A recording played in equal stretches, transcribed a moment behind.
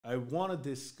I want to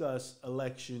discuss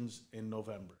elections in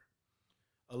November.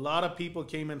 A lot of people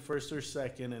came in first or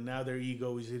second, and now their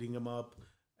ego is eating them up,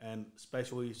 and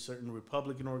especially certain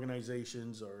Republican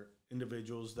organizations or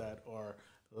individuals that are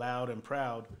loud and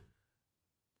proud.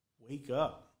 Wake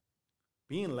up.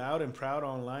 Being loud and proud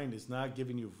online is not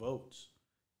giving you votes.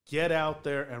 Get out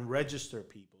there and register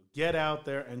people. Get out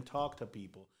there and talk to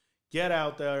people. Get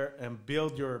out there and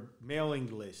build your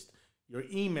mailing list, your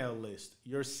email list,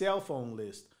 your cell phone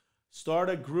list. Start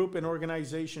a group and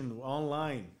organization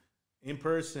online, in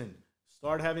person.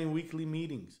 Start having weekly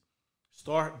meetings.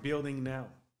 Start building now.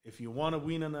 If you want to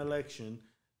win an election,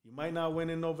 you might not win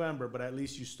in November, but at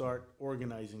least you start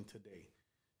organizing today.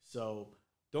 So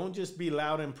don't just be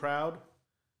loud and proud,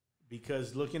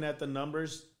 because looking at the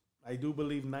numbers, I do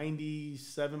believe 97%,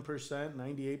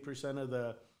 98% of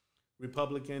the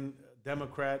Republican,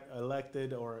 Democrat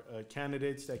elected or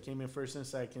candidates that came in first and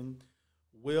second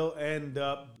will end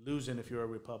up losing if you're a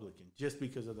Republican, just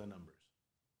because of the numbers.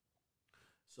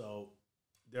 So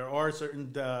there are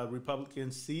certain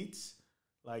Republican seats,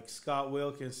 like Scott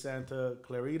Wilk in Santa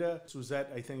Clarita.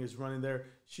 Suzette, I think, is running there.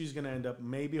 She's going to end up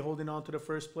maybe holding on to the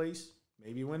first place,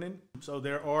 maybe winning. So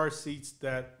there are seats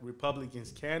that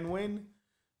Republicans can win.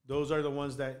 Those are the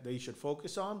ones that they should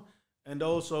focus on. And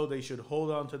also, they should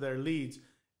hold on to their leads.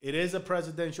 It is a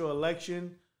presidential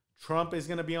election. Trump is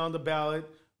going to be on the ballot,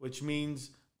 which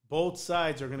means both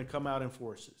sides are going to come out in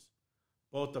forces.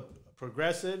 Both the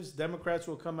progressives, Democrats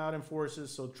will come out in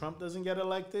forces so Trump doesn't get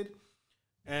elected.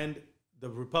 And the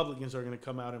Republicans are going to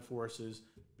come out in forces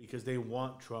because they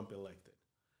want Trump elected.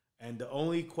 And the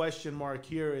only question mark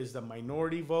here is the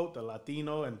minority vote, the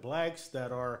Latino and blacks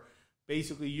that are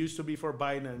basically used to be for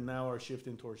Biden and now are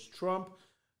shifting towards Trump.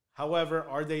 However,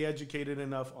 are they educated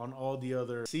enough on all the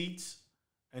other seats?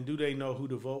 And do they know who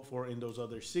to vote for in those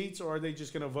other seats? Or are they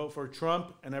just going to vote for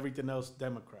Trump and everything else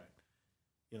Democrat?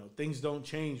 You know, things don't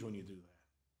change when you do that.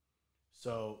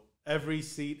 So every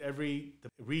seat, every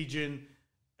region,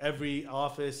 every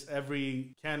office,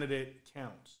 every candidate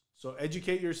counts. So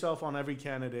educate yourself on every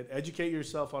candidate. Educate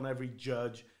yourself on every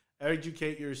judge.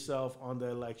 Educate yourself on the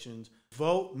elections.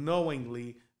 Vote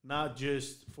knowingly, not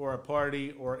just for a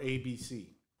party or ABC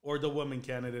or the woman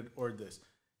candidate or this.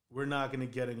 We're not going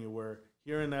to get anywhere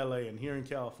here in LA and here in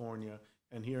California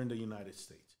and here in the United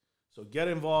States. So get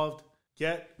involved,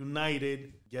 get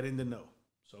united, get in the know.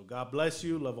 So God bless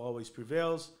you. Love always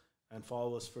prevails. And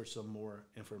follow us for some more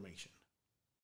information.